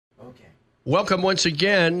Welcome once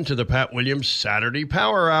again to the Pat Williams Saturday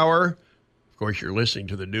Power Hour. Of course, you're listening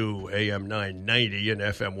to the new AM 990 and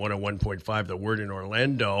FM 101.5, The Word in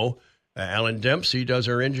Orlando. Alan Dempsey does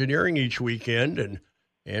our engineering each weekend, and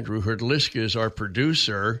Andrew Herdliska is our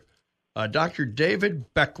producer. Dr.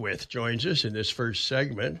 David Beckwith joins us in this first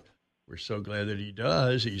segment. We're so glad that he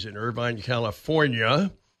does. He's in Irvine,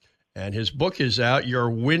 California, and his book is out, Your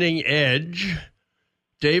Winning Edge.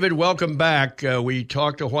 David, welcome back. We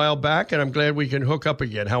talked a while back, and I'm glad we can hook up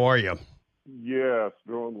again. How are you? Yes,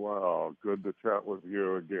 doing well. Good to chat with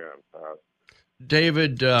you again, Pat.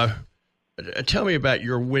 David, tell me about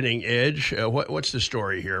Your Winning Edge. What's the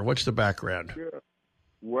story here? What's the background? Yeah.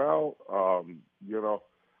 Well,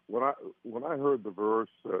 when I heard the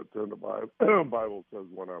verse that in the Bible says,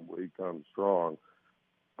 "When I'm weak, I'm strong,"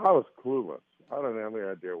 I was clueless. I didn't have any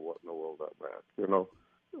idea what in the world that meant.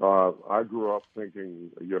 I grew up thinking,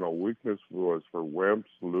 weakness was for wimps,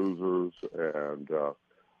 losers, and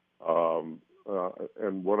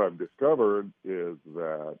what I've discovered is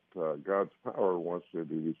that God's power wants to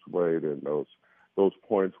be displayed in those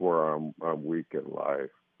points where I'm weak in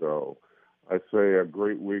life. So I say a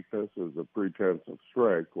great weakness is a pretense of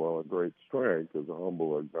strength, while a great strength is a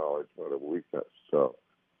humble acknowledgement of weakness. So,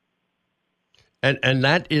 and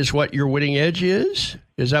that is what your winning edge is?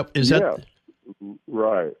 Is that?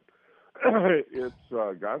 Right. It's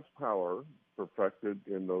God's power perfected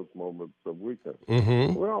in those moments of weakness.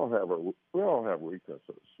 Mm-hmm. We all have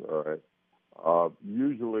weaknesses. All right.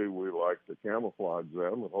 Usually, we like to camouflage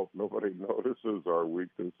them and hope nobody notices our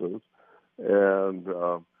weaknesses. And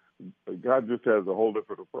God just has a whole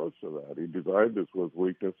different approach to that. He designed us with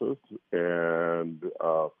weaknesses, and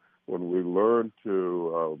when we learn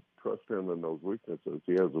to trust Him in those weaknesses,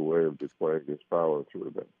 He has a way of displaying His power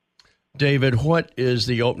through them. David, what is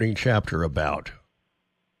the opening chapter about?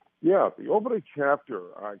 Yeah, the opening chapter,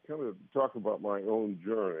 I kind of talk about my own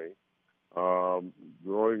journey.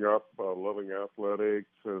 Growing up, loving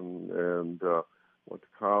athletics, and went to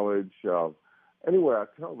college. Anyway, I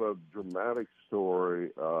tell the dramatic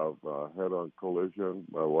story of a head-on collision.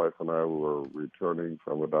 My wife and I were returning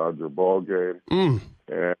from a Dodger ball game,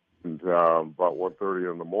 and about 1:30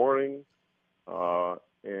 in the morning,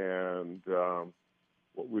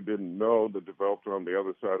 what we didn't know that developed on the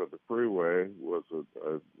other side of the freeway was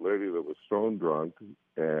a lady that was stone drunk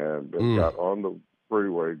and got on the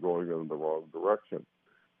freeway going in the wrong direction.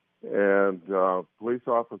 And police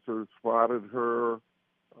officers spotted her.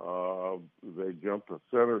 They jumped a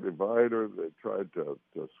center divider. They tried to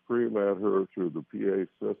scream at her through the PA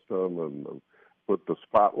system and put the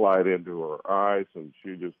spotlight into her eyes, and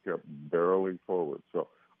she just kept barreling forward. So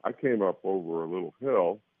I came up over a little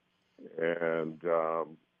hill and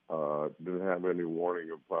didn't have any warning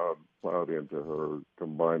and plowed into her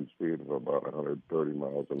combined speed of about 130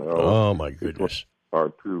 miles an hour. Oh, my goodness. Our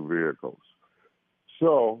two vehicles.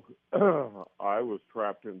 So I was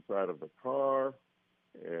trapped inside of the car,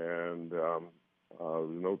 and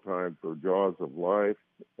no time for jaws of life,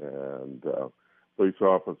 and police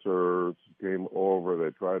officers came over.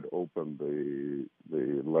 They tried to open the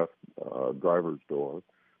left driver's door,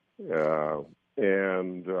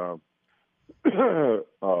 and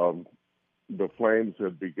the flames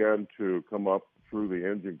had begun to come up through the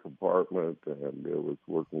engine compartment, and it was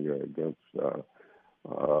working against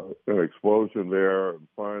an explosion there. And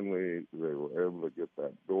finally, they were able to get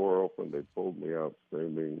that door open. They pulled me out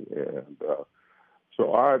screaming, and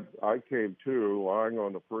so I came to lying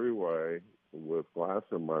on the freeway with glass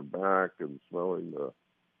in my back and smelling the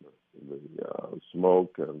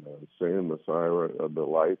smoke and seeing the siren, the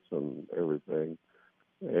lights and everything.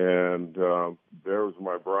 And there was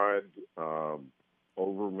my bride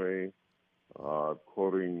over me,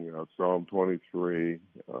 quoting Psalm 23,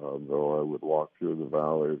 though I would walk through the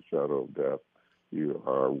valley of the shadow of death, you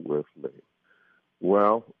are with me.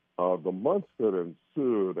 Well, the months that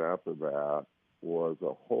ensued after that was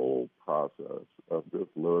a whole process of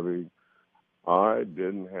just learning I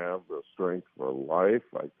didn't have the strength for life.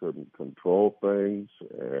 I couldn't control things,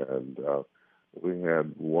 and we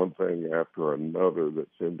had one thing after another that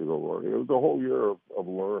seemed to go wrong. It was a whole year of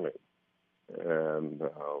learning. And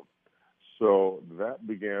so that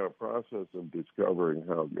began a process of discovering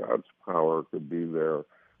how God's power could be there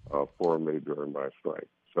for me during my strength.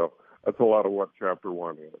 So that's a lot of what Chapter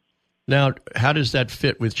 1 is. Now, how does that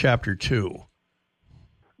fit with Chapter 2?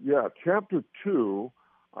 Yeah, Chapter 2,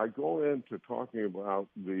 I go into talking about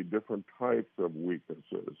the different types of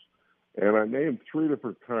weaknesses. And I named 3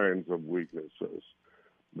 different kinds of weaknesses.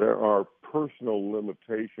 There are personal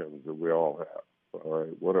limitations that we all have, all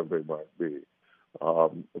right, whatever they might be. A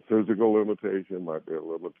physical limitation might be a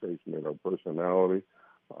limitation in our personality.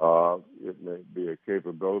 It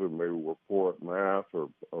go to. Maybe we're poor at math or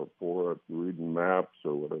poor at reading maps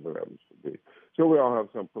or whatever it happens to be. So we all have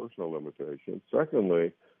some personal limitations.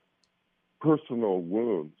 Secondly, personal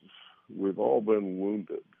wounds. We've all been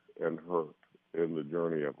wounded and hurt in the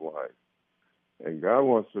journey of life. And God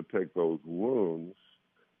wants to take those wounds,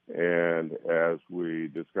 and as we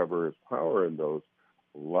discover his power in those,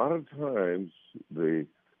 a lot of times the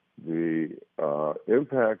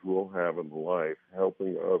impact we'll have in life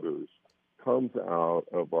helping others comes out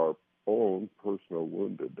of our own personal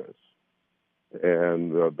woundedness.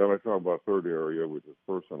 And then I talk about third area, which is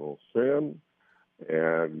personal sin,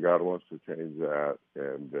 and God wants to change that.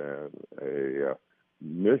 And then a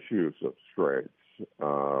misuse of strengths,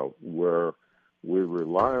 where we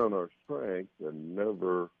rely on our strength and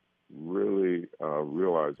never really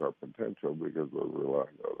realize our potential because we're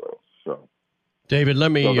relying on those. So, David,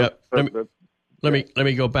 let me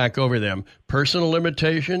go back over them. Personal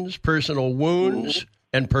limitations, personal wounds,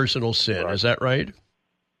 and personal sin. Right. Is that right?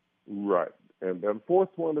 Right. And then fourth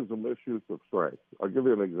one is a misuse of strength. I'll give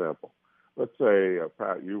you an example. Let's say,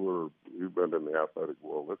 Pat, you've been in the athletic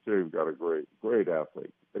world. Let's say you've got a great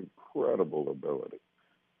athlete, incredible ability,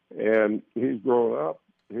 and he's grown up.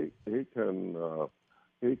 He can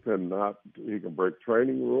break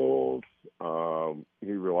training rules.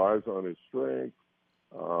 He relies on his strength.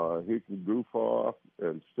 He can goof off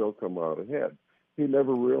and still come out ahead. He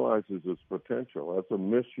never realizes his potential. That's a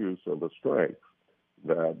misuse of a strength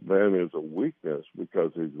that then is a weakness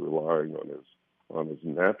because he's relying on his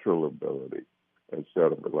natural ability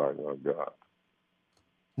instead of relying on God.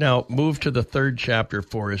 Now, move to the third chapter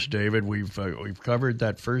for us, David. We've covered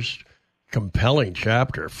that first compelling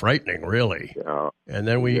chapter, frightening, really. Yeah. And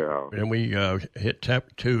then we hit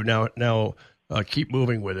chapter 2. Now, keep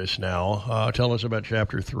moving with us. Now, tell us about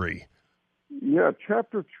chapter 3. Yeah,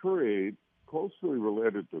 chapter 3, closely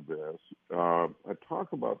related to this. I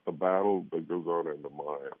talk about the battle that goes on in the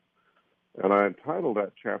mind, and I entitled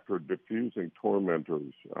that chapter "Diffusing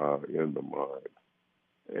Tormentors in the Mind."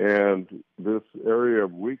 And this area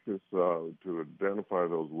of weakness, to identify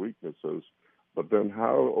those weaknesses, but then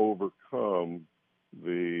how to overcome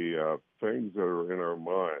the things that are in our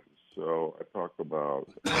minds. So I talk about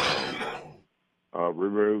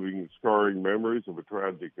removing scarring memories of a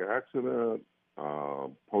tragic accident,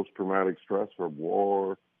 post-traumatic stress from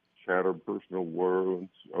war, shattered personal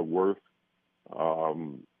worth,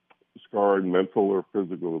 scarring mental or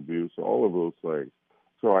physical abuse, all of those things.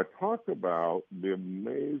 So I talk about the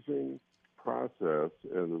amazing process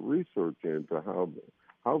and the research into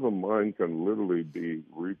how the mind can literally be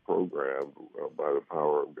reprogrammed by the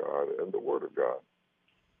power of God and the Word of God.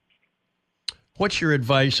 What's your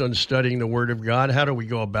advice on studying the Word of God? How do we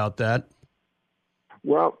go about that?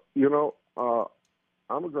 Well, I'm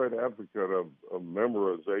a great advocate of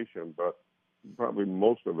memorization, but probably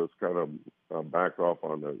most of us kind of back off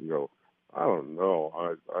on the, I don't know.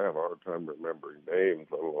 I have a hard time remembering names,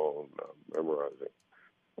 let alone memorizing.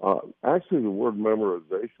 Actually, the word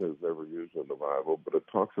memorization is never used in the Bible, but it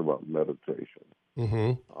talks about meditation.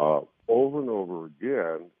 Mm-hmm. Over and over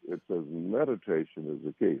again, it says meditation is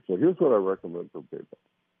the key. So here's what I recommend for people.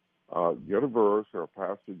 Get a verse or a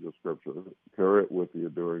passage of Scripture, carry it with you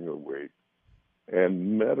during the week,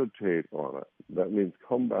 and meditate on it. That means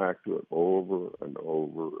come back to it over and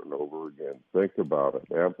over and over again. Think about it.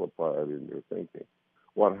 Amplify it in your thinking.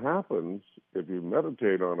 What happens if you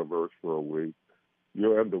meditate on a verse for a week,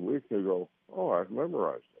 you end the week and you go, oh, I've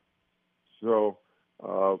memorized it. So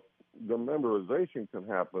the memorization can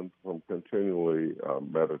happen from continually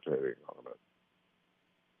meditating on it.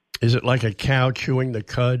 Is it like a cow chewing the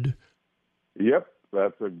cud? Yep,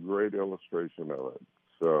 that's a great illustration of it.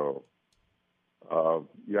 So,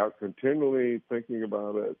 continually thinking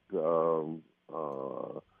about it. I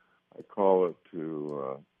call it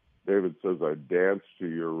David says, I dance to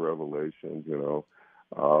your revelation, You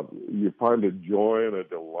find a joy and a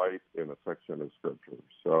delight in a section of Scripture.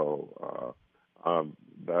 So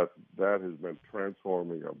that has been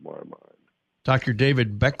transforming of my mind. Dr.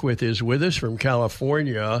 David Beckwith is with us from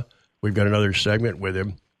California. We've got another segment with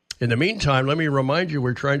him. In the meantime, let me remind you,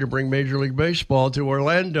 we're trying to bring Major League Baseball to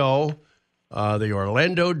Orlando. The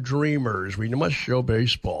Orlando Dreamers. We must show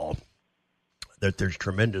baseball that there's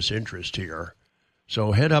tremendous interest here.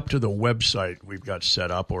 So head up to the website we've got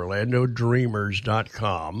set up,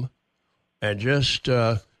 orlandodreamers.com, and just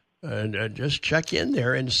check in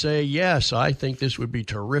there and say, yes, I think this would be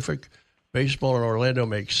terrific. Baseball in Orlando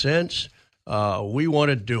makes sense. We want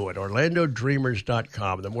to do it.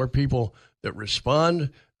 orlandodreamers.com. The more people that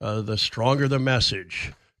respond, the stronger the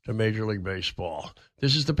message to Major League Baseball.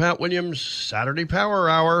 This is the Pat Williams Saturday Power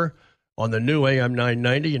Hour on the new AM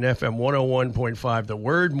 990 and FM 101.5. The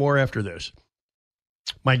Word. More after this.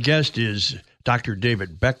 My guest is Dr.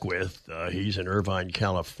 David Beckwith. He's in Irvine,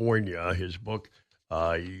 California. His book,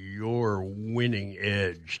 Your Winning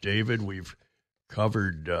Edge. David, we've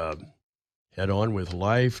covered Head On with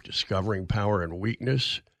Life, Discovering Power and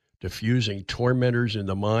Weakness, Diffusing Tormentors in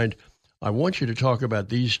the Mind. I want you to talk about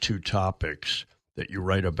these two topics that you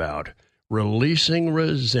write about, releasing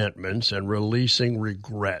resentments and releasing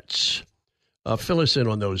regrets. Fill us in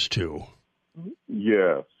on those two.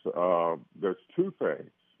 Yes. There's two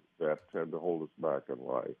things that tend to hold us back in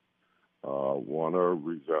life. One are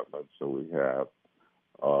resentments that we have.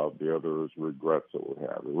 The other is regrets that we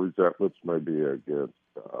have. The resentments may be against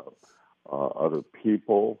other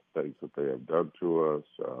people, things that they have done to us.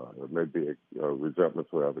 It may be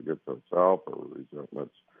resentments we have against ourselves or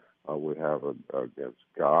resentments we have against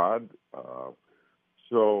God.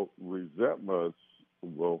 So resentments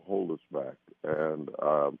will hold us back. And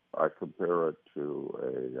I compare it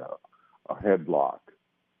to a headlock.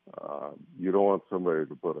 You don't want somebody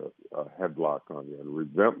to put a headlock on you. And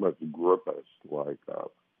resentments grip us like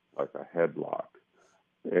a headlock.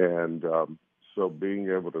 And so being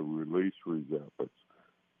able to release resentments.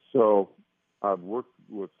 So I've worked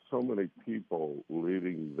with so many people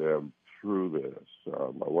leading them through this.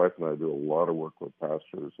 My wife and I do a lot of work with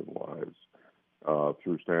pastors and wives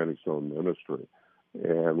through Standing Stone Ministry.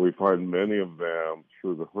 And we find many of them,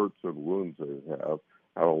 through the hurts and wounds they have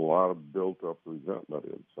a lot of built-up resentment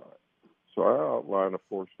inside. So I outline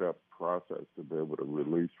a 4-step process to be able to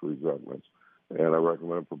release resentments. And I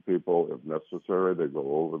recommend for people, if necessary, they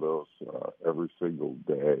go over those every single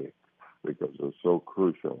day because they're so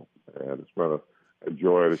crucial. And it's been a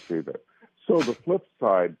joy to see that. So the flip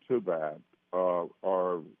side to that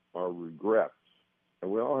are regrets.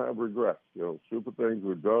 And we all have regrets, stupid things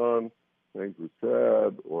we've done, things we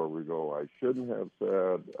said, or we go, I shouldn't have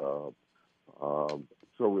said.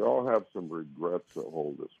 So we all have some regrets that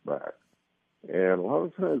hold us back. And a lot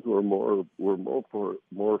of times we're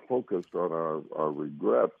more focused on our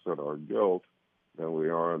regrets and our guilt than we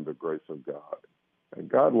are on the grace of God. And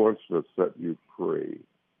God wants to set you free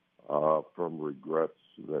from regrets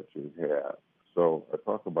that you had. So I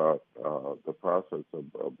talk about the process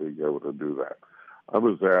of being able to do that. I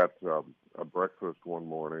was at a breakfast one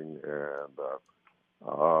morning and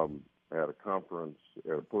at a conference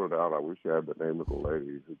and put it out. I wish I had the name of the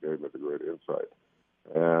lady who gave me the great insight.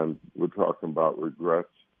 And we're talking about regrets.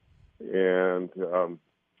 And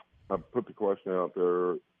I put the question out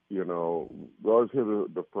there, we always hear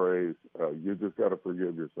the phrase, you just got to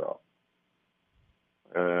forgive yourself.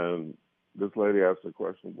 And this lady asked the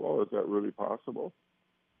question, well, is that really possible?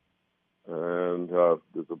 And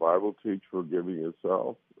does the Bible teach forgiving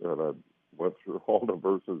yourself? And I went through all the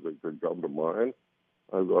verses that could come to mind.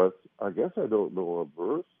 I guess I don't know a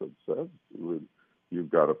verse that says you've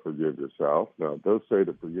got to forgive yourself. Now, it does say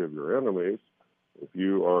to forgive your enemies. If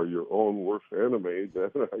you are your own worst enemy,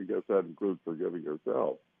 then I guess that includes forgiving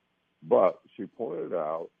yourself. But she pointed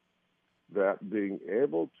out that being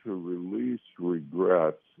able to release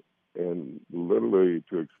regrets and literally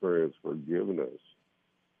to experience forgiveness,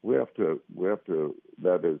 we have to,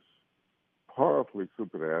 that is powerfully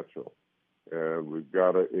supernatural. And we've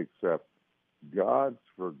got to accept God's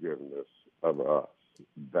forgiveness of us.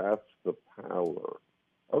 That's the power.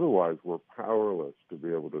 Otherwise, we're powerless to be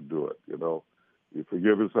able to do it. You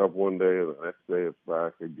forgive yourself one day, and the next day it's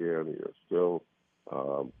back again, and you're still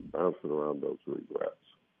bouncing around those regrets.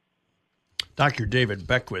 Dr. David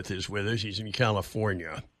Beckwith is with us. He's in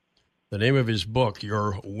California. The name of his book,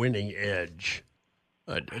 Your Winning Edge.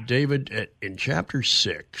 David, in Chapter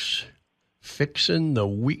 6, Fixing the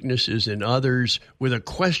Weaknesses in Others with a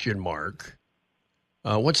question mark,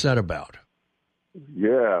 what's that about?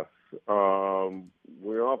 Yes.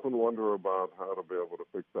 We often wonder about how to be able to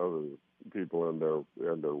fix other people and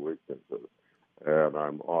their weaknesses. And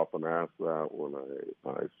I'm often asked that when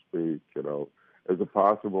I speak, is it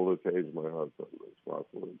possible to change my husband? Is it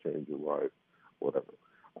possible to change your wife? Whatever.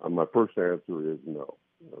 My first answer is no.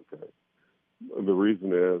 Okay. The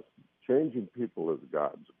reason is changing people is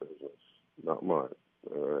God's business, not mine.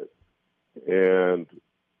 All right. And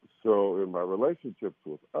so in my relationships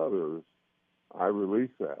with others, I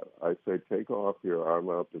release that. I say, take off your I'm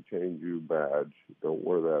out to change you badge. Don't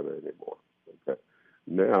wear that anymore. Okay.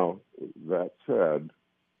 Now, that said,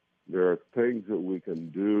 there are things that we can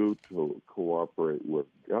do to cooperate with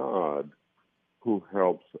God who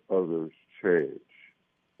helps others change.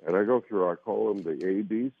 And I call them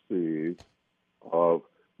the ABCs of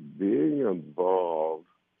being involved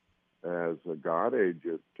as a God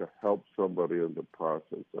agent to help somebody in the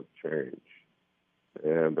process of change.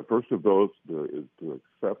 And the first of those is to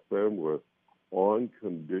accept them with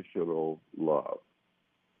unconditional love.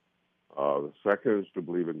 The second is to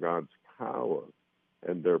believe in God's power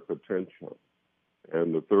and their potential.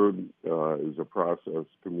 And the third is a process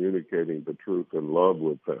communicating the truth and love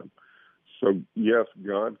with them. So, yes,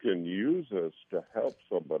 God can use us to help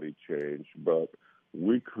somebody change, but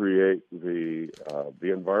we create the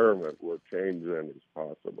environment where change then is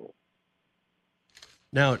possible.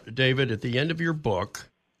 Now, David, at the end of your book,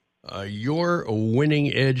 Your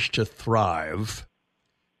Winning Edge to Thrive,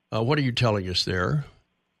 what are you telling us there?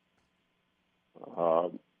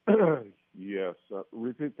 Yes.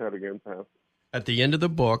 Repeat that again, Pat. At the end of the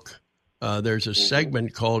book, there's a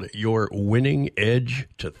segment called Your Winning Edge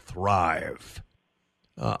to Thrive.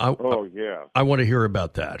 I want to hear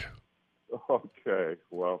about that. Okay.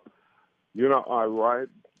 Well, I write,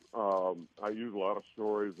 I use a lot of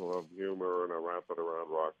stories, a lot of humor, and I wrap it around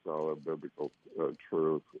rock solid biblical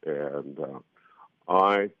truth. And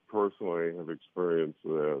I personally have experienced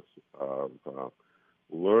this of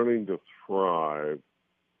learning to thrive,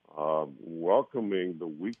 welcoming the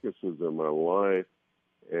weaknesses in my life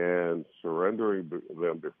and surrendering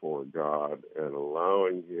them before God and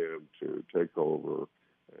allowing Him to take over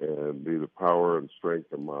and be the power and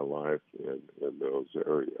strength of my life in those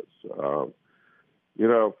areas.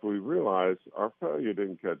 If we realize our failure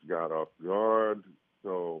didn't catch God off guard,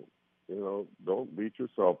 so, don't beat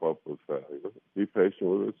yourself up with failure. Be patient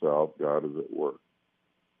with yourself. God is at work.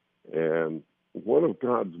 And one of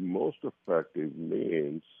God's most effective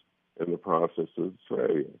means in the process is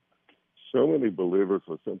failure. So many believers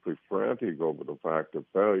are simply frantic over the fact of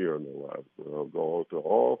failure in their lives. They'll go to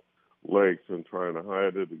all lengths and trying to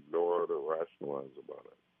hide it, ignore it, or rationalize about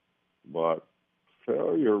it. But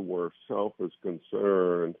failure where self is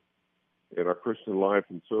concerned in our Christian life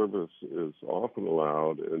and service is often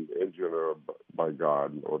allowed and engineered by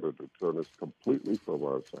God in order to turn us completely from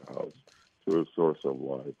ourselves to a source of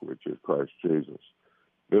life, which is Christ Jesus.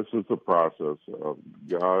 This is the process of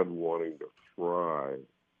God wanting to thrive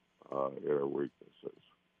in our weaknesses.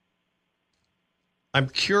 I'm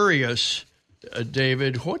curious,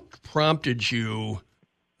 David, what prompted you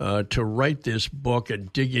to write this book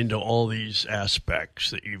and dig into all these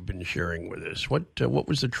aspects that you've been sharing with us? What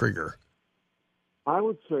was the trigger? I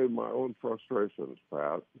would say my own frustrations,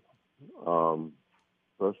 Pat.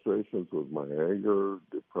 Frustrations with my anger,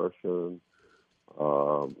 depression,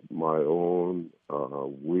 my own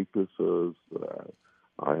weaknesses that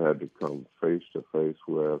I had to come face to face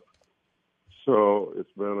with. So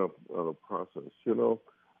it's been a process. I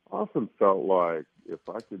often felt like if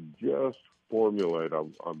I could just formulate,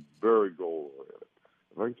 I'm very goal-oriented.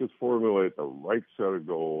 If I could just formulate the right set of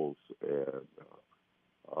goals and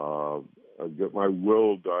get my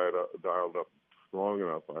will dialed up strong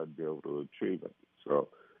enough, I'd be able to achieve it. So,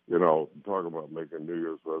 talk about making New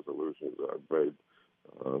Year's resolutions. I've made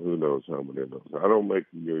who knows how many of those. I don't make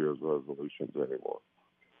New Year's resolutions anymore.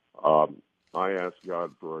 I ask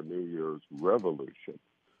God for a New Year's revolution.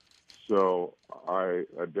 So I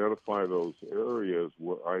identify those areas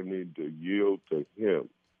where I need to yield to Him.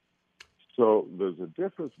 So there's a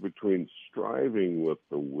difference between striving with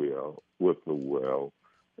the will,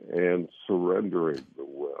 and surrendering the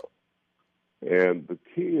will. And the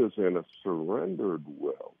key is in a surrendered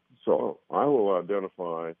will. So I will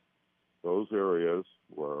identify those areas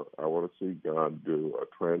where I want to see God do a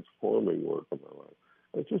transforming work in my life.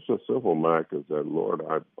 It's just a simple act of that, Lord,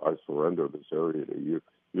 I surrender this area to you.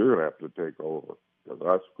 You're going to have to take over because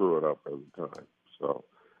I screw it up every time. So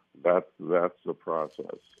that's the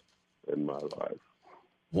process in my life.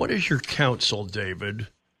 What is your counsel, David,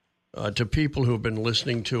 to people who have been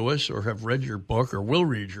listening to us or have read your book or will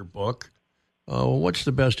read your book? What's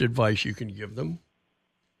the best advice you can give them?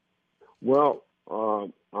 Well,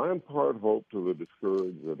 I impart hope to the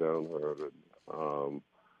discouraged, the downhearted.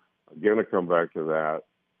 Again, I come back to that.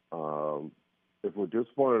 If we're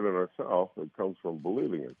disappointed in ourselves, it comes from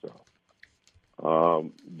believing itself.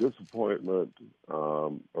 Disappointment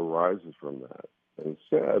arises from that.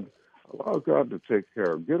 Instead, allow God to take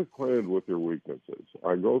care. Get acquainted with your weaknesses.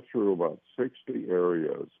 I go through about 60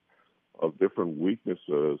 areas of different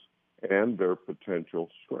weaknesses and their potential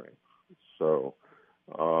strengths. So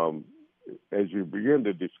as you begin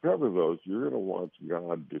to discover those, you're going to watch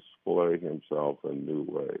God display Himself in new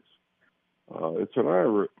ways. It's an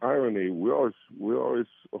irony. We always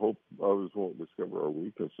hope others won't discover our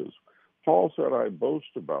weaknesses. Paul said, I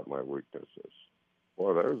boast about my weaknesses.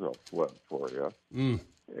 Boy, there's a flip for you.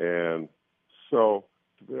 And so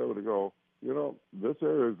to be able to go, this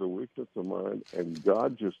area is a weakness of mine, and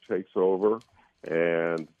God just takes over,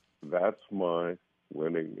 and that's my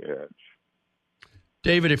winning edge.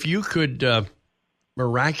 David, if you could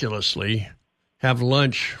miraculously have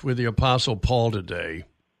lunch with the Apostle Paul today,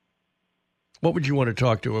 what would you want to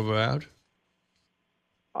talk to him about?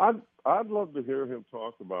 I'd love to hear him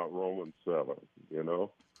talk about Romans 7.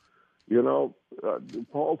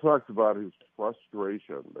 Paul talks about his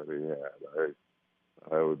frustration that he had.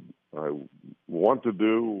 I want to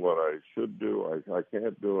do what I should do. I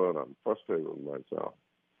can't do it. I'm frustrated with myself.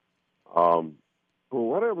 For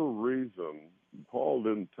whatever reason, Paul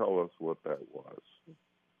didn't tell us what that was.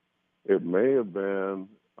 It may have been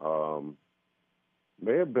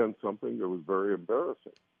something that was very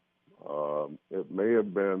embarrassing. It may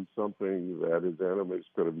have been something that his enemies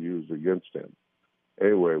could have used against him.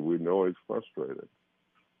 Anyway, we know he's frustrated.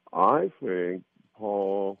 I think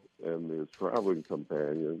Paul and his traveling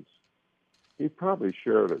companions, he probably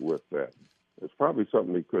shared it with them. It's probably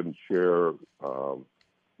something he couldn't share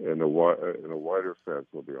in a wider sense,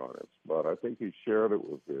 to be honest. But I think he shared it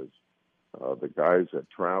with the guys that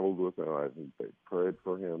traveled with him. I think they prayed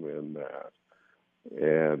for him in that.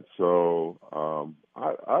 And so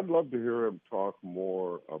I'd love to hear him talk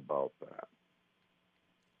more about that.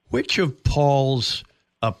 Which of Paul's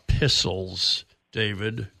epistles,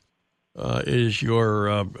 David, is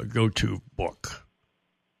your go-to book?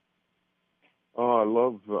 Oh,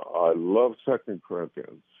 I love 2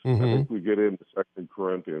 Corinthians. Mm-hmm. I think we get into 2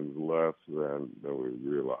 Corinthians less than we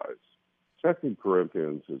realize. 2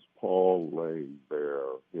 Corinthians is Paul laying bare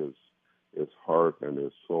his heart and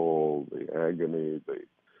his soul, the agony,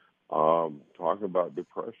 talking about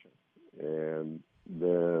depression, and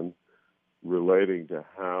then relating to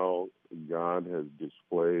how God has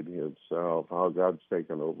displayed himself, how God's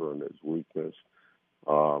taken over in his weakness,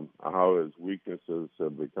 how his weaknesses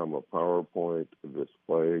have become a PowerPoint, a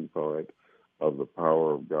displaying point of the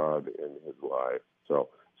power of God in his life. So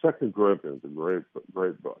 2 Corinthians is a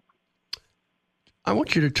great book. I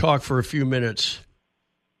want you to talk for a few minutes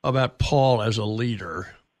about Paul as a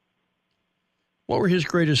leader. What were his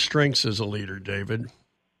greatest strengths as a leader, David?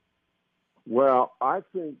 Well, I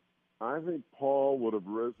think Paul would have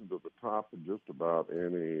risen to the top of just about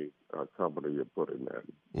any company you put him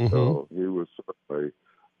in. Mm-hmm. So he was certainly,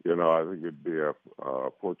 I think he'd be a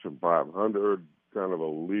Fortune 500 kind of a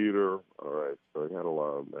leader. All right, so he had a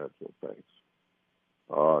lot of natural things.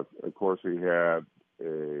 Of course, he had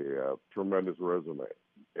a tremendous resume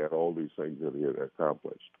at all these things that he had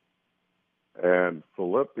accomplished. And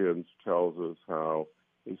Philippians tells us how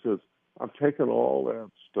he says, I've taken all that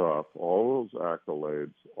stuff, all those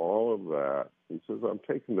accolades, all of that. He says, I'm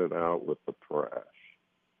taking it out with the trash.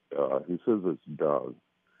 He says it's done.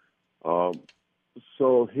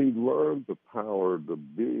 So he learned the power to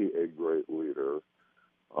be a great leader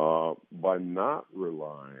by not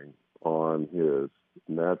relying on his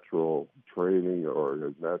natural training or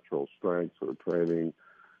his natural strengths or training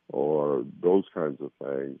or those kinds of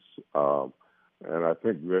things. And I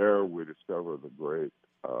think there we discover the great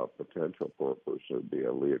potential for a person to be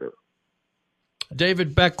a leader.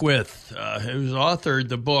 David Beckwith, who's authored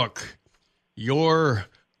the book, Your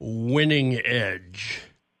Winning Edge.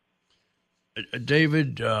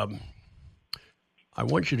 David, I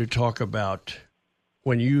want you to talk about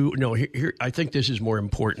when here, I think this is more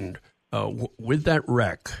important. With that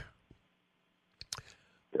wreck,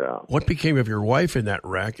 yeah. What became of your wife in that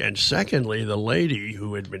wreck? And secondly, the lady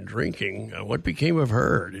who had been drinking, what became of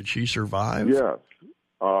her? Did she survive? Yes.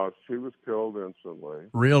 She was killed instantly.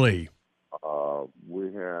 Really?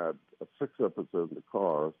 We had 6 of us in the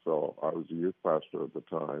car, so I was a youth pastor at the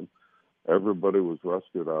time. Everybody was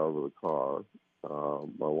rescued out of the car.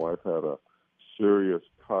 My wife had a serious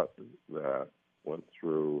cut that went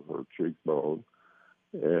through her cheekbone,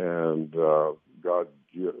 and God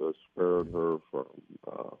spared her from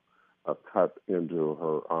a cut into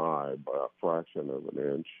her eye by a fraction of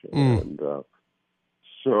an inch. And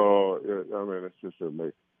it's just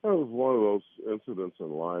amazing. That was one of those incidents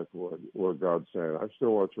in life where God's saying, I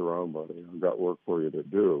still want you around, buddy. I've got work for you to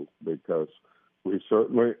do, because we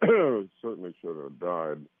certainly should have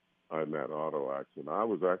died in that auto accident. I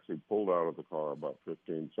was actually pulled out of the car about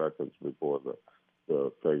 15 seconds before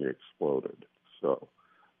the thing exploded. So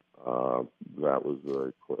that was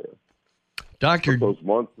very clear. Doctor, those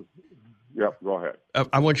months. Yeah, go ahead.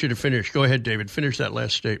 I want you to finish. Go ahead, David. Finish that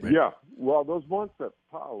last statement. Yeah. Well, those months that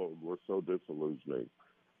followed were so disillusioning.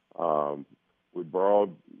 We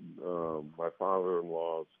borrowed my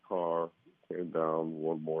father-in-law's car, came down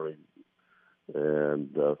one morning,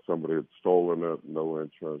 and somebody had stolen it, no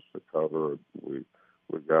insurance to cover it. We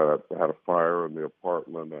had a fire in the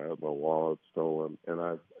apartment. I had my wallet stolen, and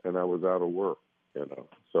I was out of work,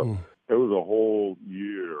 So it was a whole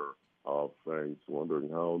year of things, wondering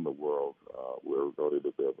how in the world we were going to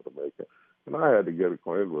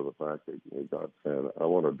to the fact that God's saying, I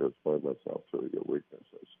want to display myself through your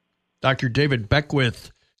weaknesses. Dr. David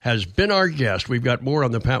Beckwith has been our guest. We've got more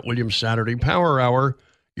on the Pat Williams Saturday Power Hour.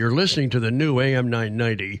 You're listening to the new AM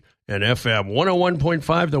 990 and FM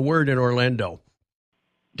 101.5 The Word in Orlando.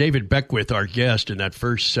 David Beckwith, our guest in that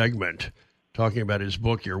first segment, talking about his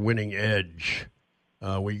book, Your Winning Edge.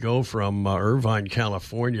 We go from Irvine,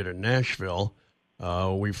 California to Nashville.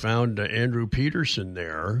 We found Andrew Peterson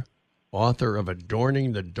there, author of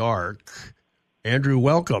Adorning the Dark. Andrew,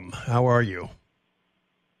 welcome. How are you?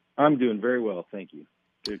 I'm doing very well, thank you.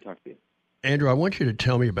 Good to talk to you. Andrew, I want you to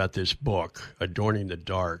tell me about this book, Adorning the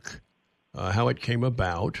Dark, how it came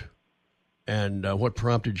about, and what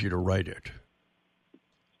prompted you to write it.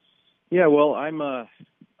 Yeah, well, I'm a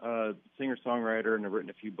singer-songwriter, and I've written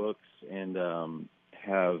a few books, and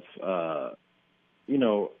have,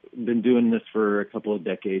 been doing this for a couple of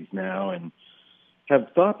decades now, and have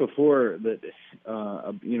thought before that,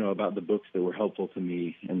 about the books that were helpful to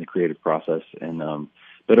me in the creative process, and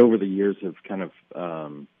but over the years have kind of,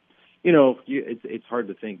 it's hard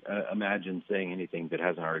to imagine saying anything that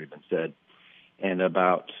hasn't already been said. And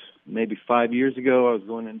about maybe 5 years ago, I was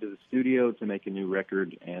going into the studio to make a new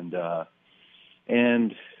record, and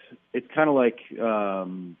it's kind of like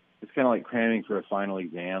cramming for a final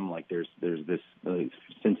exam. Like there's this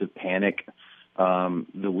sense of panic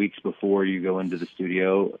the weeks before you go into the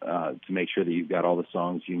studio to make sure that you've got all the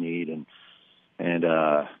songs you need, and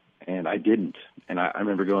I didn't. And I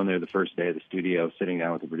remember going there the first day of the studio, sitting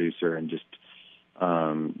down with the producer, and just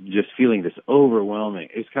feeling this overwhelming.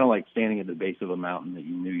 It's kind of like standing at the base of a mountain that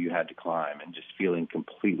you knew you had to climb, and just feeling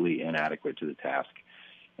completely inadequate to the task.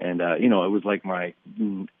 And it was like my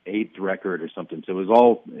 8th record or something. So it was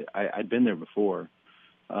all I'd been there before,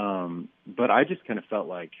 but I just kind of felt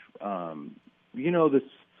like this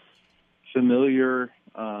familiar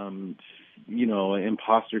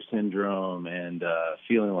imposter syndrome, and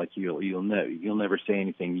feeling like you'll never say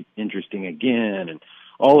anything interesting again, and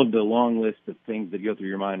all of the long list of things that go through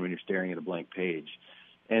your mind when you're staring at a blank page.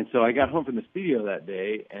 And so I got home from the studio that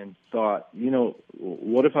day and thought,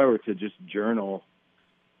 what if I were to just journal,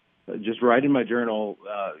 just write in my journal,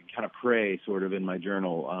 kind of pray sort of in my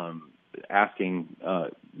journal, asking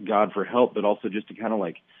God for help, but also just to kind of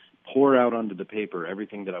like pour out onto the paper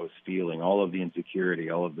everything that I was feeling, all of the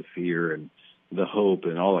insecurity, all of the fear and the hope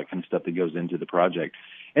and all that kind of stuff that goes into the project.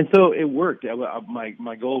 And so it worked.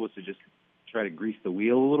 My goal was to just try to grease the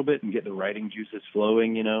wheel a little bit and get the writing juices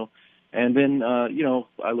flowing, And then,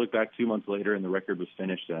 I look back 2 months later and the record was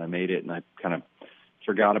finished and I made it, and I kind of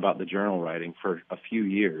forgot about the journal writing for a few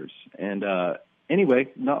years. And anyway,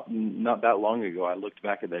 not that long ago, I looked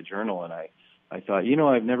back at that journal and I thought,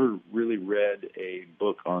 I've never really read a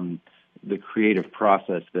book on the creative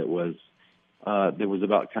process that was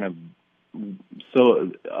about kind of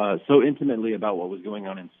so intimately about what was going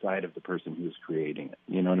on inside of the person who was creating it.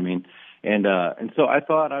 You know what I mean? And so I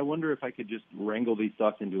thought, I wonder if I could just wrangle these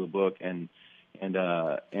thoughts into a book and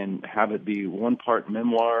have it be one part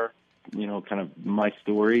memoir, kind of my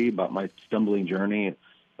story about my stumbling journey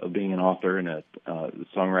of being an author and a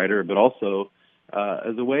songwriter, but also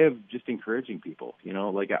as a way of just encouraging people.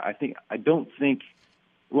 I don't think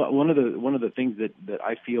one of the things that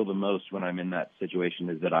I feel the most when I'm in that situation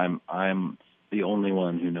is that I'm the only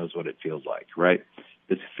one who knows what it feels like, right?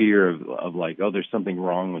 This fear of like, oh, there's something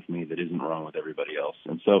wrong with me that isn't wrong with everybody else.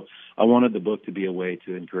 And so I wanted the book to be a way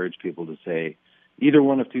to encourage people to say either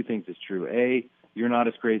one of two things is true. A, you're not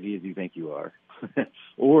as crazy as you think you are.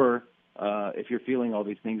 Or if you're feeling all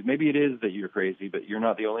these things, maybe it is that you're crazy, but you're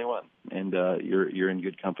not the only one, and you're in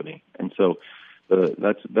good company. And so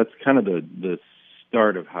that's kind of the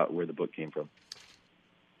start of where the book came from.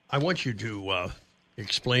 I want you to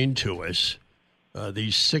explain to us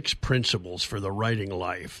these 6 principles for the writing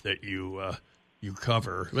life that you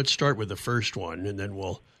cover. Let's start with the first one, and then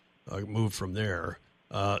we'll move from there.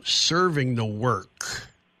 Serving the work.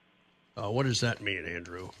 What does that mean,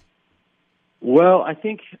 Andrew? Well, I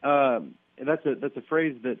think that's a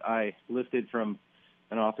phrase that I lifted from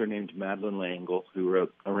an author named Madeleine L'Engle, who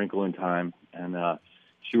wrote A Wrinkle in Time, and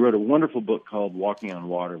she wrote a wonderful book called Walking on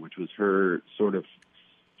Water, which was her sort of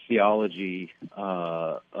theology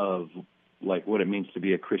of like what it means to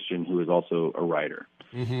be a Christian who is also a writer.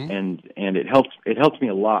 Mm-hmm. And it helped me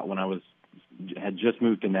a lot when I had just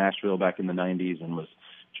moved to Nashville back in the 90s and was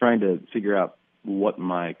trying to figure out what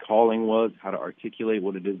my calling was, how to articulate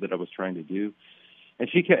what it is that I was trying to do. And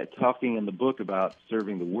she kept talking in the book about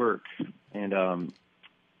serving the work, and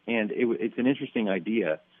it's an interesting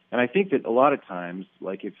idea. And I think that a lot of times,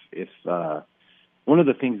 like if one of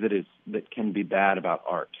the things that can be bad about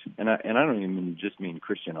art, and I don't even just mean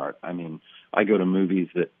Christian art. I mean, I go to movies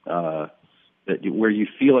that where you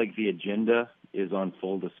feel like the agenda is on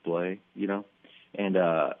full display, and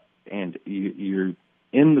you're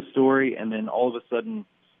in the story, and then all of a sudden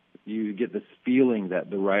you get this feeling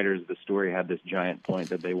that the writers of the story had this giant point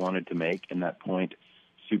that they wanted to make, and that point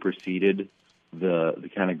superseded the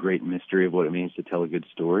kind of great mystery of what it means to tell a good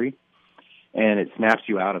story, and it snaps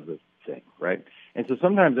you out of the thing, right? And so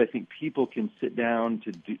sometimes I think people can sit down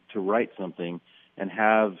to write something and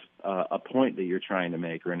have a point that you're trying to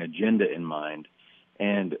make or an agenda in mind,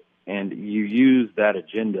 and you use that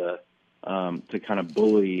agenda to kind of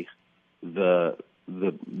bully the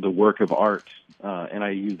work of art, and I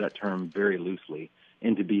use that term very loosely,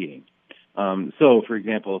 into being. So, for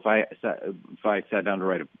example, if I sat down to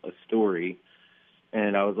write a story,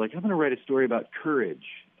 and I was like, I'm going to write a story about courage,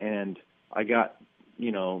 and I got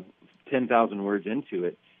 10,000 words into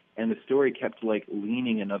it, and the story kept like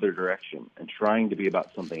leaning another direction and trying to be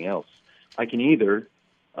about something else. I can either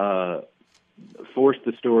force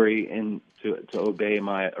the story to obey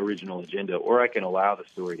my original agenda, or I can allow the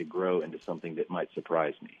story to grow into something that might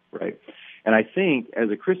surprise me, right? And I think as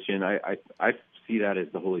a Christian, I see that as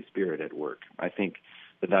the Holy Spirit at work. I think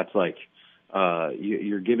that's like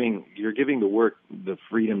you're giving the work the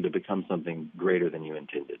freedom to become something greater than you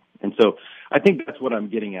intended. And so I think that's what I'm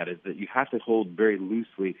getting at, is that you have to hold very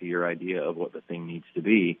loosely to your idea of what the thing needs to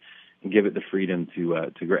be and give it the freedom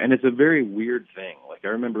to grow. And it's a very weird thing. Like I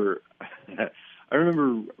remember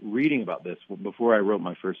reading about this before I wrote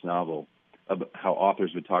my first novel, about how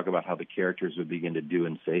authors would talk about how the characters would begin to do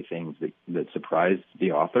and say things that surprised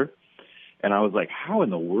the author. And I was like, how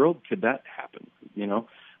in the world could that happen?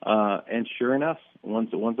 And sure enough,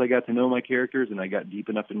 once I got to know my characters and I got deep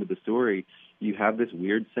enough into the story, you have this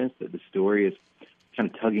weird sense that the story is kind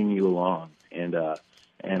of tugging you along. And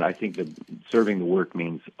I think that serving the work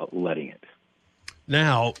means letting it.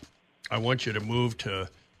 Now, I want you to move to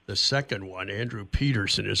the second one. Andrew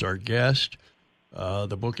Peterson is our guest.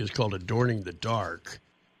 The book is called Adorning the Dark.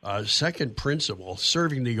 Second principle,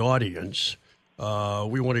 serving the audience.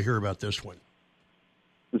 We want to hear about this one.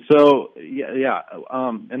 So, yeah.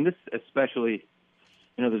 And this especially,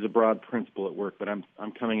 there's a broad principle at work, but I'm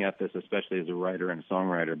coming at this especially as a writer and a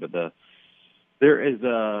songwriter. But there is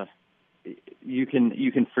you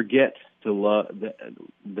can forget to love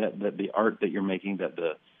that the art that you're making, that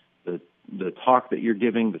the talk that you're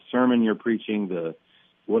giving, the sermon you're preaching, the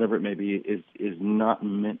whatever it may be, is not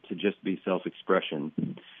meant to just be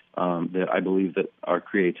self-expression. That I believe that our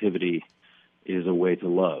creativity is a way to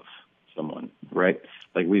love someone, right?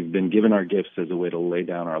 Like we've been given our gifts as a way to lay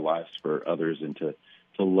down our lives for others and to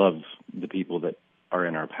love the people that are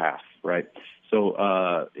in our path, right?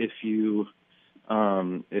 So if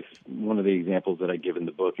one of the examples that I give in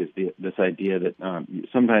the book is this idea that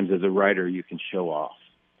sometimes as a writer you can show off.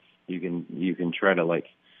 You can try to like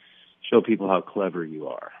show people how clever you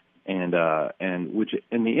are, and which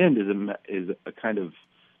in the end is a kind of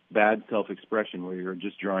bad self-expression where you're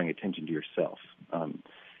just drawing attention to yourself,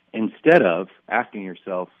 instead of asking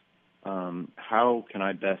yourself, how can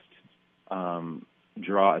I best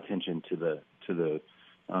draw attention to the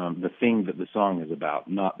thing that the song is about,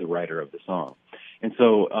 not the writer of the song. And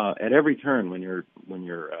so at every turn when you're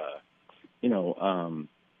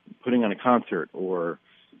putting on a concert or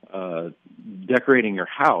decorating your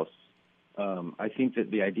house, I think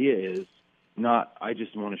that the idea is not, I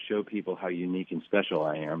just want to show people how unique and special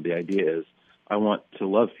I am. The idea is I want to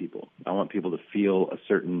love people. I want people to feel a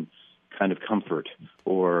certain kind of comfort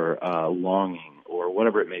or longing or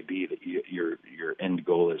whatever it may be that your end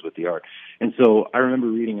goal is with the art. And so I remember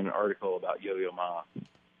reading an article about Yo-Yo Ma,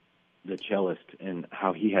 the cellist, and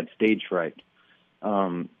how he had stage fright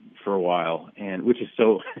for a while, and which is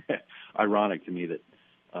so ironic to me that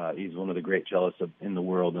he's one of the great cellists in the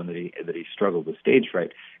world, and that he struggled with stage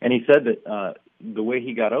fright. And he said that the way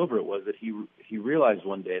he got over it was that he realized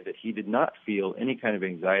one day that he did not feel any kind of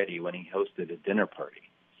anxiety when he hosted a dinner party,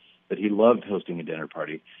 that he loved hosting a dinner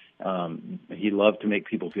party. He loved to make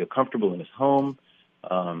people feel comfortable in his home.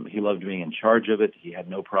 He loved being in charge of it. He had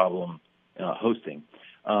no problem hosting.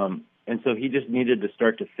 And so he just needed to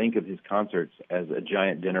start to think of his concerts as a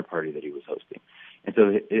giant dinner party that he was hosting. And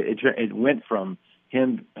so it went from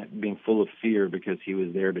him being full of fear because he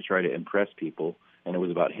was there to try to impress people, and it was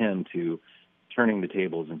about him, to turning the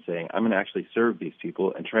tables and saying, I'm going to actually serve these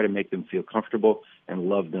people and try to make them feel comfortable and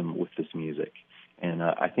love them with this music. And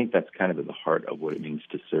I think that's kind of at the heart of what it means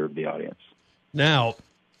to serve the audience. Now,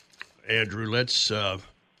 Andrew, let's go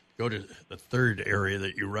to the third area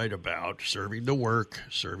that you write about, serving the work,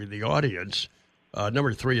 serving the audience.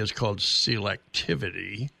 Number 3 is called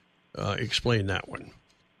selectivity. Explain that one.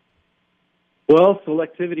 Well,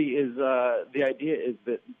 selectivity is the idea is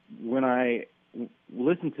that when I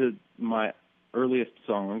listen to my earliest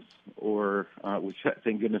songs, or which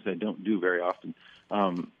thank goodness I don't do very often,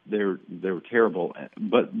 they were terrible.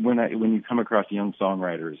 But when you come across young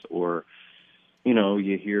songwriters, or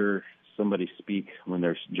you hear somebody speak when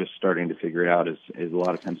they're just starting to figure it out, is a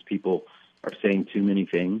lot of times people are saying too many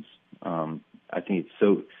things. I think it's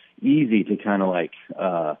so easy to kind of like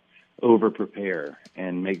over prepare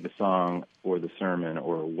and make the song or the sermon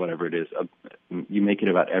or whatever it is. You make it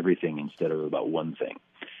about everything instead of about one thing.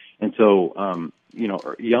 And so,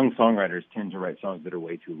 young songwriters tend to write songs that are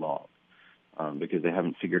way too long because they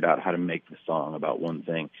haven't figured out how to make the song about one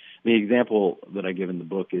thing. The example that I give in the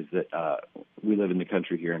book is that we live in the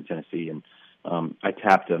country here in Tennessee, and I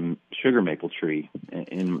tapped a sugar maple tree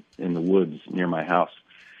in the woods near my house,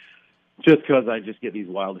 just because I just get these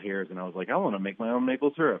wild hairs, and I was like, I want to make my own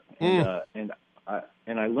maple syrup. And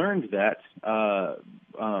I learned that that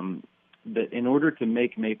in order to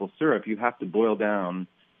make maple syrup, you have to boil down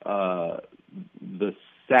the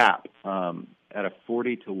sap at a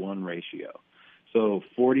 40-to-1 ratio. So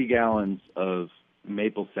 40 gallons of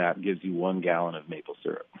maple sap gives you 1 gallon of maple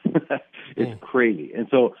syrup. It's crazy. And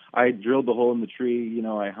so I drilled the hole in the tree.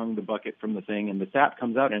 I hung the bucket from the thing, and the sap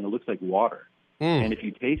comes out, and it looks like water. And if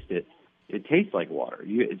you taste it, it tastes like water.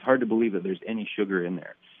 It's hard to believe that there's any sugar in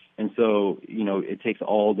there. And so, it takes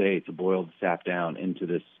all day to boil the sap down into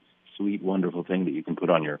this sweet, wonderful thing that you can put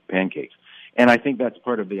on your pancakes. And I think that's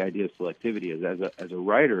part of the idea of selectivity is as a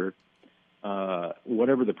writer,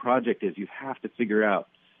 whatever the project is, you have to figure out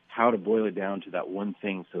how to boil it down to that one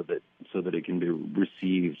thing so that it can be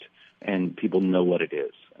received and people know what it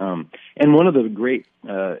is. And one of the great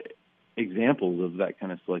examples of that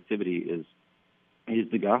kind of selectivity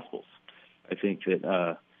is the Gospels. I think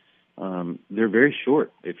that they're very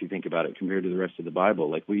short, if you think about it, compared to the rest of the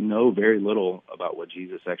Bible. Like, we know very little about what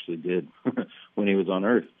Jesus actually did when he was on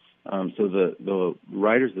earth. So the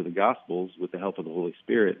writers of the Gospels, with the help of the Holy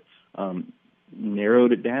Spirit,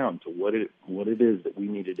 narrowed it down to what it is that we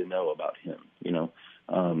needed to know about him,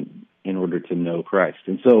 in order to know Christ.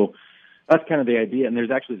 And so that's kind of the idea. And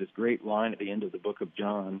there's actually this great line at the end of the book of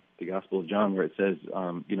John, the Gospel of John, where it says,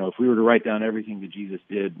 if we were to write down everything that Jesus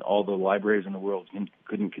did, all the libraries in the world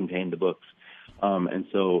couldn't contain the books. And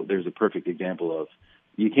so there's a perfect example of,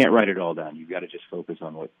 you can't write it all down. You've got to just focus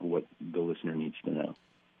on what the listener needs to know.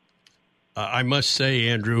 I must say,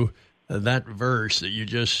 Andrew, that verse that you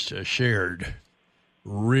just shared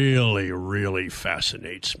really, really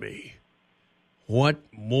fascinates me. What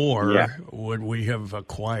more would we have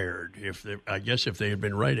acquired if they had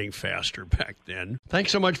been writing faster back then?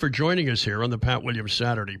 Thanks so much for joining us here on the Pat Williams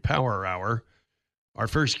Saturday Power Hour. Our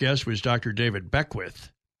first guest was Dr. David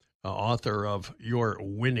Beckwith, author of Your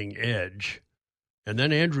Winning Edge. And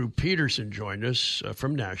then Andrew Peterson joined us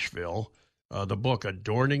from Nashville, the book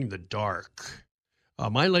Adorning the Dark.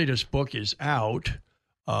 My latest book is out.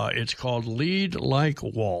 It's called Lead Like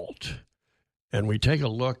Walt. And we take a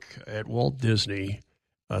look at Walt Disney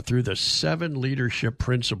through the 7 leadership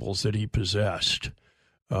principles that he possessed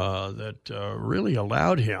that really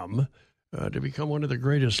allowed him to become one of the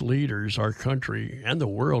greatest leaders our country and the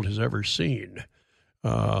world has ever seen.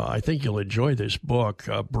 I think you'll enjoy this book.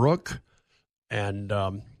 Brooke and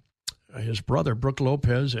his brother, Brooke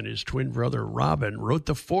Lopez, and his twin brother, Robin, wrote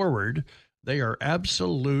the foreword. They are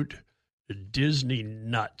absolute Disney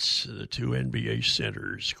nuts, the 2 NBA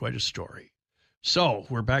centers. Quite a story. So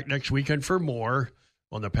we're back next weekend for more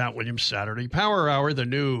on the Pat Williams Saturday Power Hour, the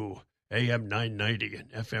new AM 990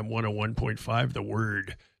 and FM 101.5, The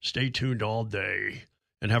Word. Stay tuned all day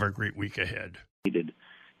and have a great week ahead.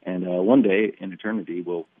 And one day in eternity,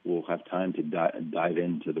 we'll have time to dive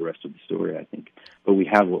into the rest of the story, I think. But we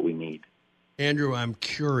have what we need. Andrew, I'm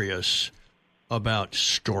curious about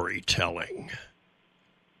storytelling.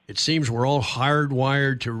 It seems we're all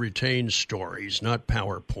hardwired to retain stories, not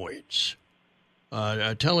PowerPoints.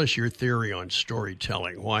 Tell us your theory on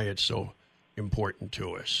storytelling, why it's so important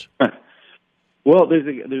to us. Well,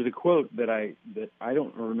 there's a quote that I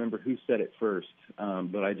don't remember who said it first,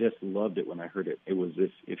 but I just loved it when I heard it. It was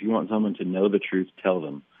if you want someone to know the truth, tell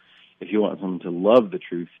them. If you want someone to love the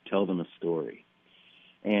truth, tell them a story.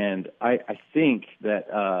 And I think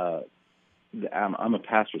that I'm a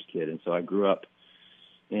pastor's kid, and so I grew up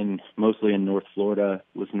mostly in North Florida,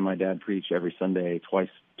 listening to my dad preach every Sunday, twice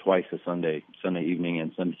a Sunday evening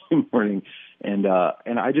and Sunday morning, and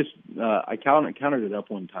I just I counted it up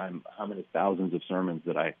one time how many thousands of sermons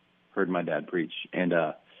that I heard my dad preach, and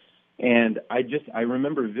And I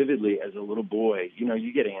remember vividly as a little boy,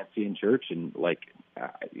 you get antsy in church, and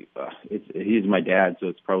he's my dad, so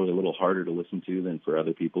it's probably a little harder to listen to than for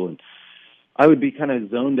other people. And I would be kind of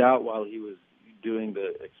zoned out while he was doing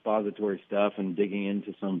the expository stuff and digging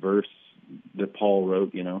into some verse that Paul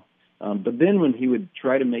wrote, But then when he would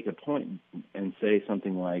try to make a point and say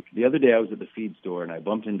something like, the other day I was at the feed store and I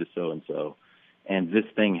bumped into so-and-so and this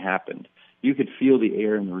thing happened, you could feel the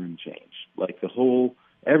air in the room change. Like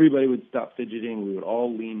everybody would stop fidgeting. We would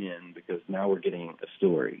all lean in because now we're getting a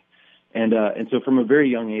story. And so from a very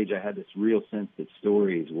young age, I had this real sense that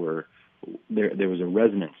stories were, there was a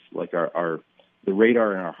resonance, like the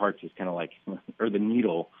radar in our hearts is kind of like, or the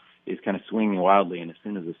needle is kind of swinging wildly. And as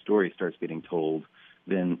soon as the story starts getting told,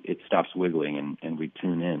 then it stops wiggling and we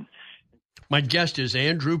tune in. My guest is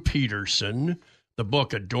Andrew Peterson, the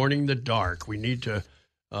book Adorning the Dark. We need to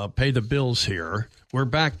pay the bills here. We're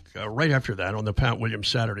back right after that on the Pat Williams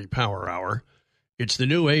Saturday Power Hour. It's the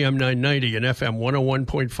new AM 990 and FM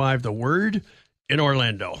 101.5 The Word in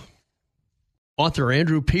Orlando. Author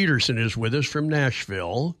Andrew Peterson is with us from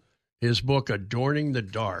Nashville. His book, Adorning the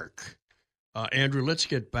Dark. Andrew, let's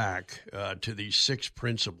get back to these 6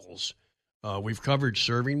 principles. We've covered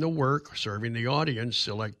serving the work, serving the audience,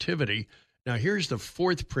 selectivity. Now, here's the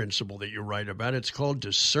 4th principle that you write about. It's called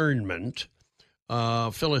discernment.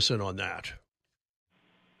 Fill us in on that.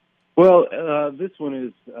 Well, this one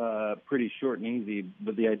is pretty short and easy,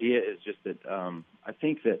 but the idea is just that I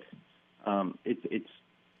think that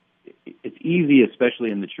it's easy, especially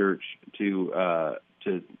in the church, to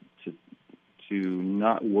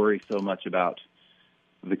not worry so much about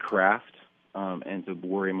the craft and to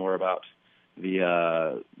worry more about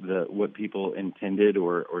the what people intended,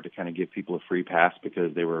 or to kind of give people a free pass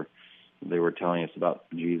because they were telling us about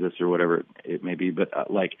Jesus or whatever it may be. But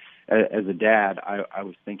as a dad, I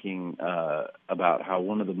was thinking about how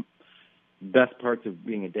one of the best parts of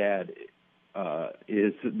being a dad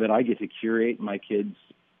is that I get to curate my kids'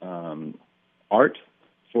 art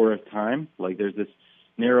for a time. Like there's this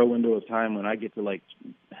narrow window of time when I get to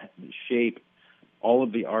shape all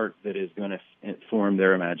of the art that is going to form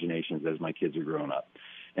their imaginations as my kids are growing up.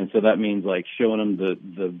 And so that means showing them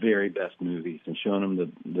the very best movies and showing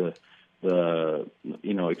them the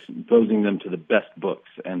exposing them to the best books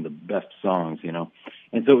and the best songs,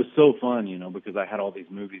 And so it was so fun, because I had all these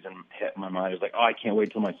movies in my mind. It was I can't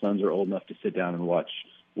wait till my sons are old enough to sit down and watch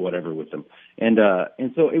whatever with them. And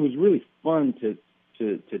so it was really fun to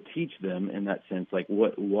teach them in that sense,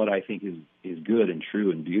 what I think is good and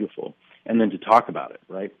true and beautiful, and then to talk about it,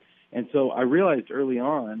 right? And so I realized early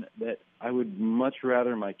on that I would much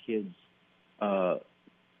rather my kids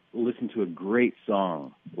listen to a great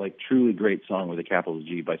song, truly great song with a capital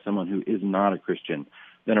G, by someone who is not a Christian,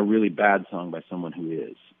 than a really bad song by someone who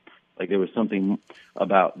is. There was something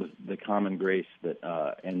about the common grace that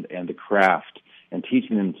and the craft, and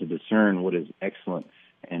teaching them to discern what is excellent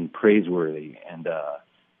and praiseworthy, and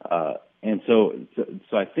so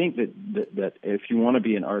I think that if you want to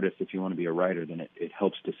be an artist, if you want to be a writer, then it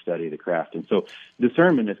helps to study the craft. And so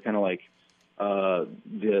discernment is kind of like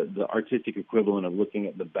the artistic equivalent of looking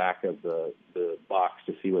at the back of the box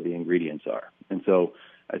to see what the ingredients are. And so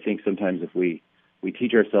I think sometimes if we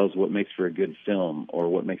teach ourselves what makes for a good film or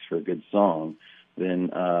what makes for a good song,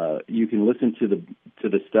 then you can listen to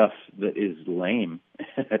the stuff that is lame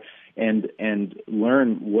and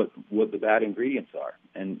learn what the bad ingredients are,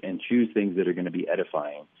 and choose things that are going to be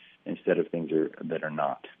edifying instead of things that are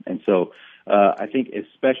not. And so I think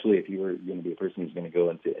especially if you are going to be a person who's going to go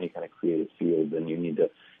into any kind of creative field, then you need to,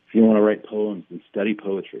 if you want to write poems, then study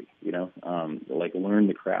poetry, learn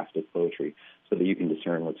the craft of poetry so that you can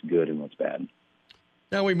discern what's good and what's bad.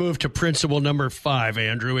 Now we move to principle number 5,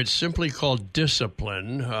 Andrew. It's simply called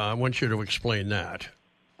discipline. I want you to explain that.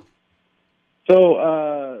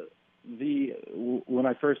 So when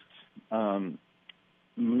I first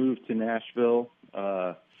moved to Nashville,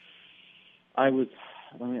 I was.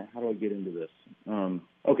 How do I get into this?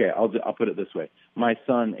 Okay, I'll put it this way. My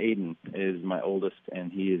son Aiden is my oldest,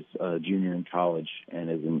 and he is a junior in college and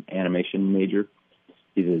is an animation major.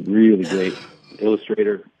 He's a really great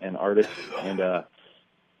illustrator and artist,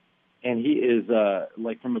 and he is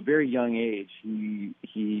from a very young age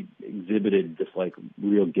he exhibited this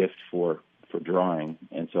real gift for drawing,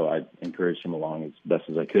 and so I encouraged him along as best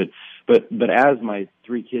as I could. But as my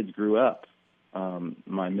 3 kids grew up,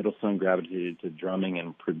 my middle son gravitated to drumming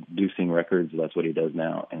and producing records. That's what he does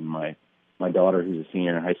now. And my daughter, who's a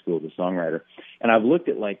senior in high school, is a songwriter. And I've looked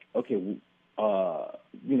at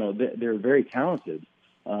they're very talented.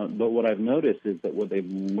 But what I've noticed is that what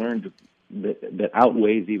they've learned that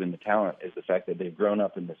outweighs even the talent is the fact that they've grown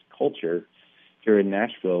up in this culture here in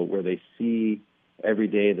Nashville where they see every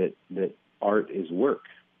day that art is work,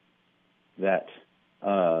 that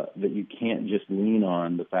you can't just lean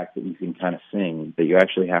on the fact that you can kind of sing, that you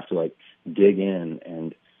actually have to like dig in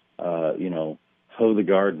and hoe the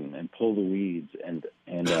garden and pull the weeds and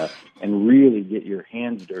really get your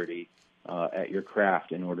hands dirty at your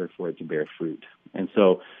craft in order for it to bear fruit. And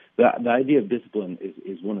so the idea of discipline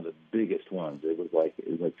is one of the biggest ones. It was like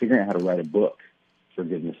figuring out how to write a book, for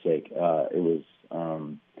goodness sake. It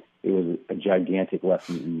was a gigantic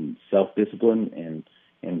lesson in self-discipline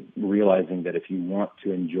and realizing that if you want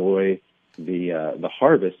to enjoy the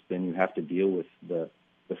harvest, then you have to deal with the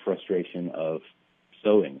frustration of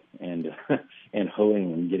sowing and and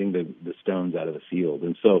hoeing and getting the stones out of the field.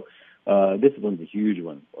 And so discipline's a huge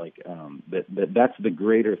one. Like that's the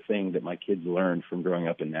greater thing that my kids learned from growing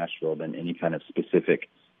up in Nashville than any kind of specific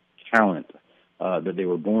talent that they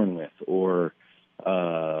were born with or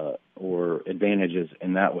advantages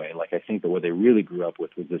in that way. Like I think that what they really grew up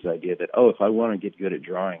with was this idea that, if I want to get good at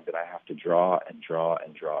drawing, that I have to draw and draw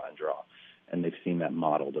and draw and draw. And they've seen that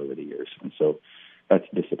modeled over the years. And so that's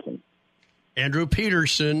discipline. Andrew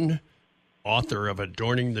Peterson, author of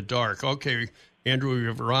Adorning the Dark. Okay, Andrew,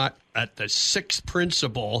 you've wrought at the sixth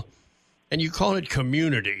principle, and you call it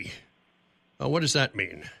community. What does that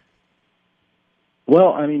mean?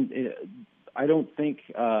 Well, I mean, I don't think...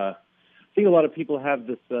 I think a lot of people have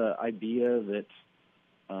this idea that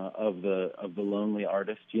of the lonely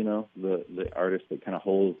artist, the artist that kind of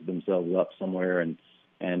holds themselves up somewhere and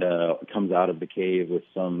comes out of the cave with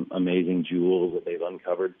some amazing jewels that they've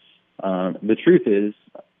uncovered. The truth is,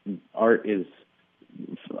 art is.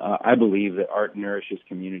 I believe that art nourishes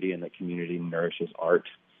community and that community nourishes art.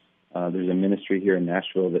 There's a ministry here in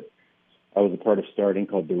Nashville that I was a part of starting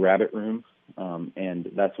called The Rabbit Room. And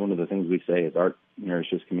that's one of the things we say is art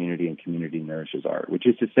nourishes community and community nourishes art, which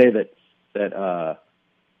is to say that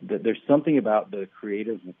there's something about the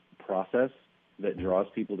creative process that draws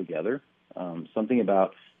people together, something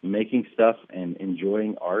about making stuff and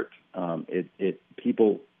enjoying art.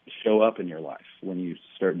 People show up in your life when you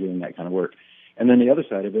start doing that kind of work. And then the other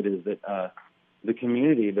side of it is that the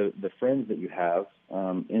community, the friends that you have,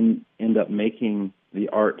 end up making the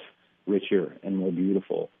art richer and more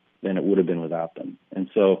beautiful than it would have been without them. And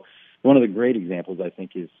so one of the great examples, I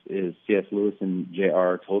think, is C.S. Lewis and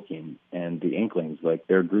J.R.R. Tolkien and the Inklings. Like,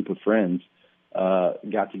 their group of friends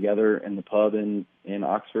got together in the pub in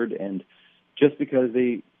Oxford, and just because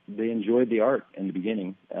they enjoyed the art in the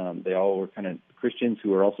beginning, they all were kind of Christians who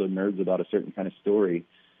were also nerds about a certain kind of story,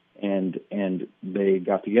 and they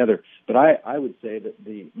got together. But I would say that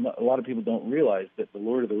a lot of people don't realize that the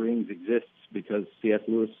Lord of the Rings exists because C.S.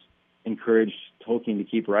 Lewis encouraged Tolkien to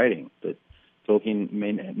keep writing, that Tolkien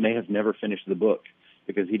may have never finished the book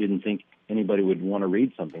because he didn't think anybody would want to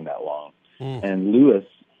read something that long. And Lewis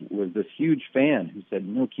was this huge fan who said,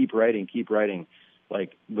 no, keep writing.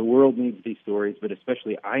 Like, the world needs these stories, but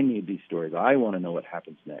especially I need these stories. I want to know what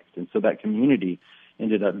happens next. And so that community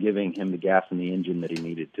ended up giving him the gas in the engine that he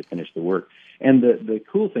needed to finish the work. And the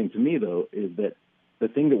cool thing to me, though, is that the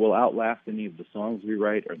thing that will outlast any of the songs we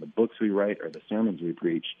write or the books we write or the sermons we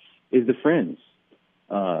preach is the friends.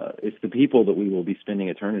 It's the people that we will be spending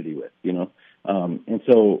eternity with, And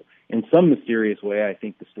so in some mysterious way, I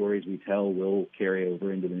think the stories we tell will carry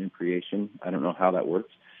over into the new creation. I don't know how that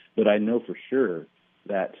works, but I know for sure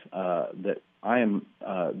that I am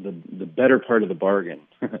the better part of the bargain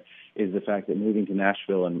is the fact that moving to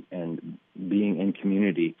Nashville and being in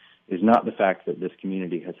community is not the fact that this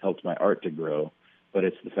community has helped my art to grow, but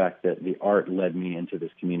it's the fact that the art led me into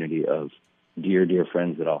this community of dear, dear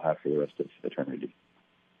friends that I'll have for the rest of eternity.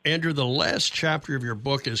 Andrew, the last chapter of your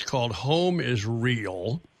book is called Home is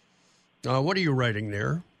Real. What are you writing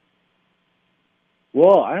there?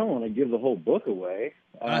 Well, I don't want to give the whole book away,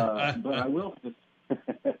 but I will.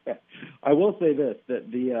 I will say this: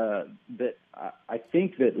 that I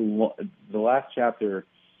think that the last chapter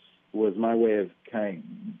was my way of kind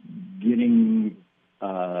of getting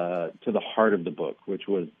to the heart of the book, which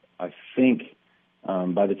was, I think,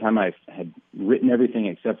 by the time I had written everything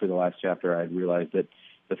except for the last chapter, I had realized that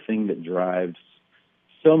the thing that drives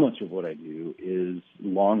so much of what I do is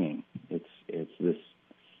longing. It's this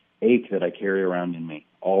ache that I carry around in me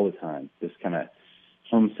all the time, this kind of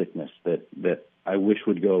homesickness that I wish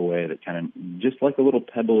would go away, that kind of just like a little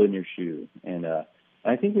pebble in your shoe. And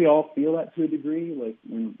I think we all feel that to a degree, like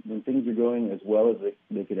when things are going as well as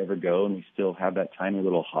they could ever go, and we still have that tiny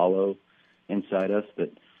little hollow inside us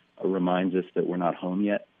that reminds us that we're not home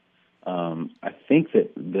yet. I think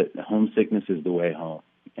that homesickness is the way home,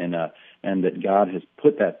 and that God has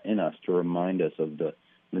put that in us to remind us of the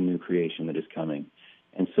new creation that is coming.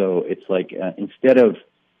 And so it's like instead of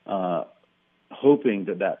hoping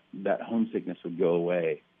that homesickness would go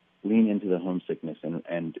away, lean into the homesickness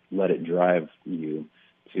and let it drive you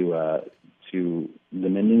to the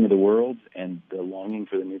mending of the world and the longing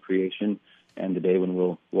for the new creation and the day when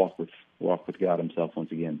we'll walk with God himself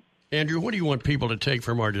once again. Andrew, what do you want people to take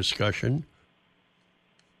from our discussion?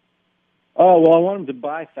 Oh, well, I want them to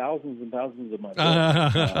buy thousands and thousands of my books.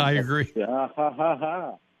 I agree. No,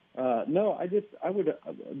 I would.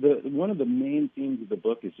 One of the main themes of the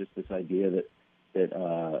book is just this idea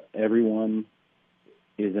that everyone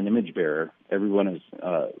is an image bearer. Everyone is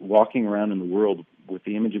walking around in the world with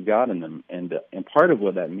the image of God in them, and part of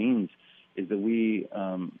what that means is that we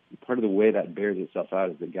part of the way that bears itself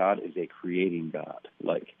out is that God is a creating God.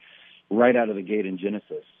 Like right out of the gate in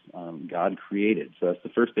Genesis, God created. So that's the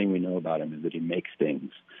first thing we know about him, is that he makes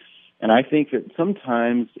things. And I think that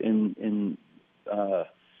sometimes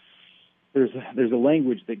there's a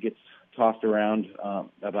language that gets tossed around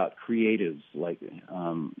about creatives, like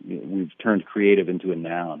we've turned creative into a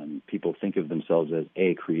noun, and people think of themselves as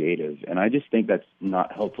a creative. And I just think that's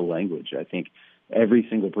not helpful language. I think every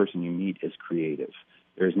single person you meet is creative.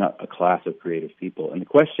 There's not a class of creative people. And the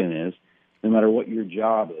question is, no matter what your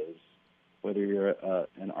job is, whether you're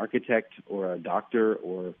an architect or a doctor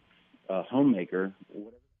or a homemaker,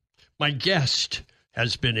 whatever. My guest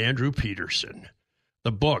has been Andrew Peterson.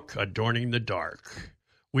 The book, Adorning the Dark.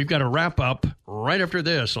 We've got to wrap up right after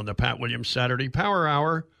this on the Pat Williams Saturday Power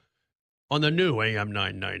Hour on the new AM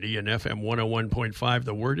 990 and FM 101.5,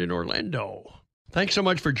 The Word in Orlando. Thanks so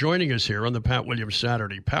much for joining us here on the Pat Williams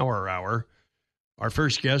Saturday Power Hour. Our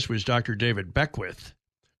first guest was Dr. David Beckwith,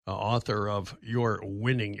 author of Your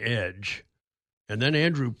Winning Edge. And then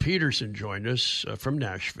Andrew Peterson joined us from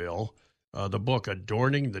Nashville, the book,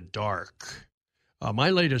 Adorning the Dark. My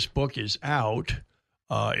latest book is out.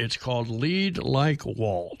 It's called Lead Like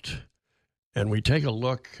Walt, and we take a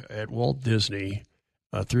look at Walt Disney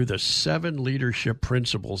through the 7 leadership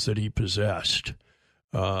principles that he possessed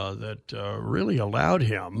that really allowed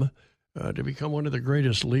him to become one of the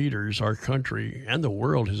greatest leaders our country and the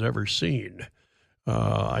world has ever seen.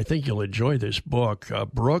 I think you'll enjoy this book.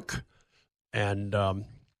 Brooke and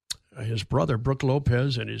his brother, Brooke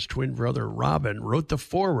Lopez, and his twin brother, Robin, wrote the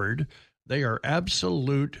foreword. They are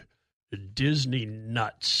absolute Disney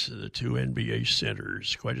nuts, the 2 NBA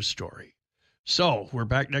centers. Quite a story. So we're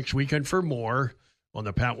back next weekend for more on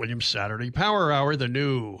the Pat Williams Saturday Power Hour, the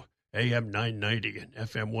new AM 990 and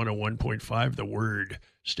FM 101.5, The Word.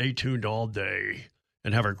 Stay tuned all day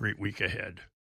and have a great week ahead.